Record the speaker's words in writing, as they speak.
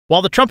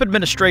While the Trump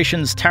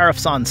administration's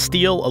tariffs on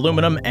steel,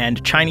 aluminum,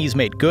 and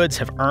Chinese-made goods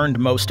have earned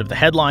most of the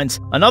headlines,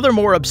 another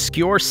more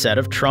obscure set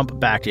of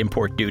Trump-backed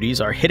import duties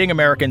are hitting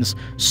Americans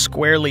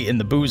squarely in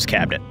the booze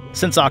cabinet.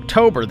 Since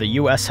October, the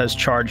U.S. has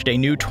charged a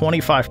new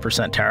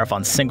 25% tariff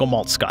on single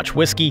malt Scotch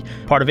whiskey,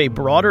 part of a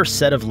broader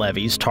set of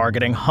levies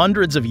targeting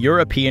hundreds of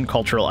European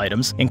cultural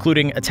items,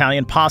 including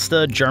Italian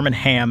pasta, German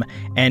ham,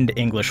 and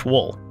English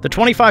wool. The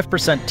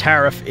 25%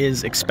 tariff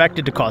is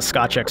expected to cause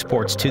Scotch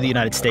exports to the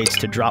United States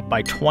to drop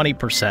by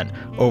 20%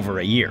 over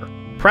a year.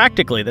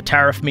 Practically, the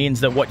tariff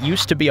means that what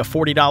used to be a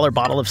 $40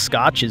 bottle of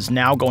Scotch is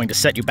now going to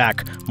set you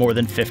back more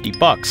than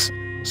 $50.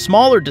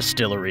 Smaller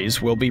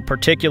distilleries will be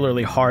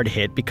particularly hard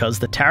hit because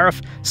the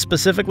tariff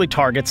specifically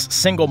targets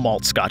single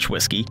malt Scotch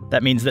whiskey.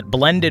 That means that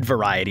blended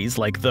varieties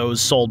like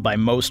those sold by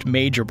most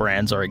major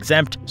brands are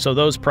exempt, so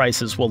those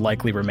prices will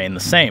likely remain the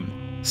same.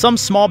 Some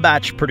small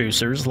batch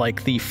producers,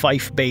 like the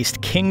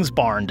Fife-based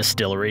Kingsbarn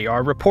Distillery,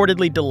 are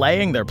reportedly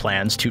delaying their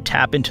plans to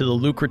tap into the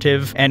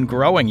lucrative and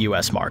growing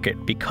U.S.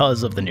 market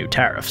because of the new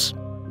tariffs.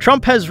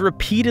 Trump has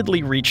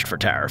repeatedly reached for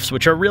tariffs,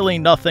 which are really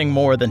nothing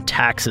more than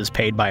taxes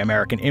paid by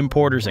American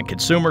importers and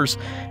consumers,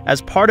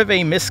 as part of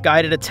a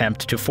misguided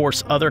attempt to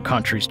force other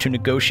countries to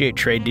negotiate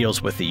trade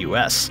deals with the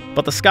U.S.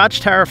 But the Scotch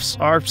tariffs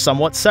are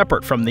somewhat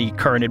separate from the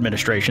current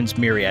administration's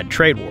myriad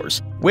trade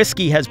wars.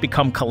 Whiskey has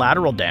become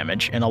collateral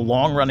damage in a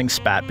long-running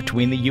spat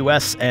between the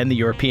U.S. and the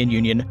European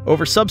Union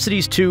over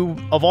subsidies to,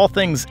 of all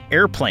things,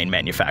 airplane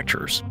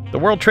manufacturers. The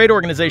World Trade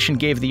Organization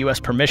gave the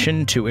U.S.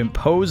 permission to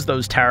impose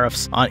those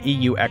tariffs on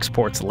EU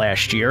exports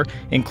last year,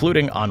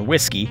 including on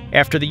whiskey,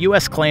 after the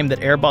U.S. claimed that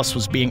Airbus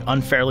was being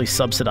unfairly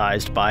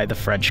subsidized by the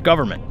French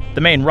government.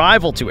 The main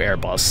rival to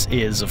Airbus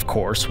is, of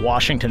course,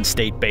 Washington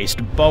state-based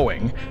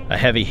Boeing, a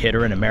heavy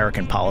hitter in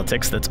American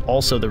politics that's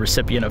also the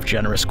recipient of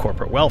generous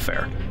corporate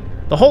welfare.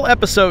 The whole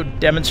episode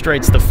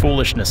demonstrates the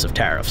foolishness of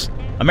tariffs.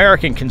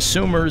 American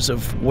consumers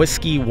of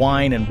whiskey,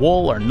 wine, and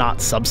wool are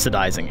not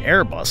subsidizing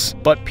Airbus,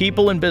 but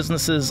people and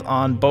businesses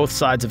on both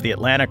sides of the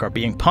Atlantic are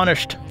being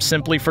punished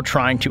simply for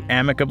trying to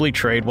amicably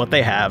trade what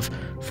they have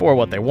for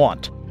what they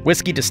want.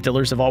 Whiskey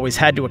distillers have always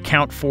had to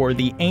account for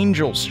the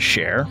angel's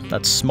share,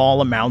 that's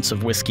small amounts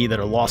of whiskey that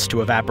are lost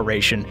to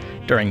evaporation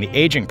during the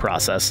aging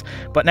process,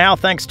 but now,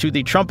 thanks to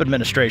the Trump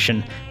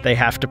administration, they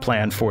have to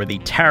plan for the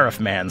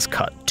tariff man's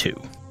cut too.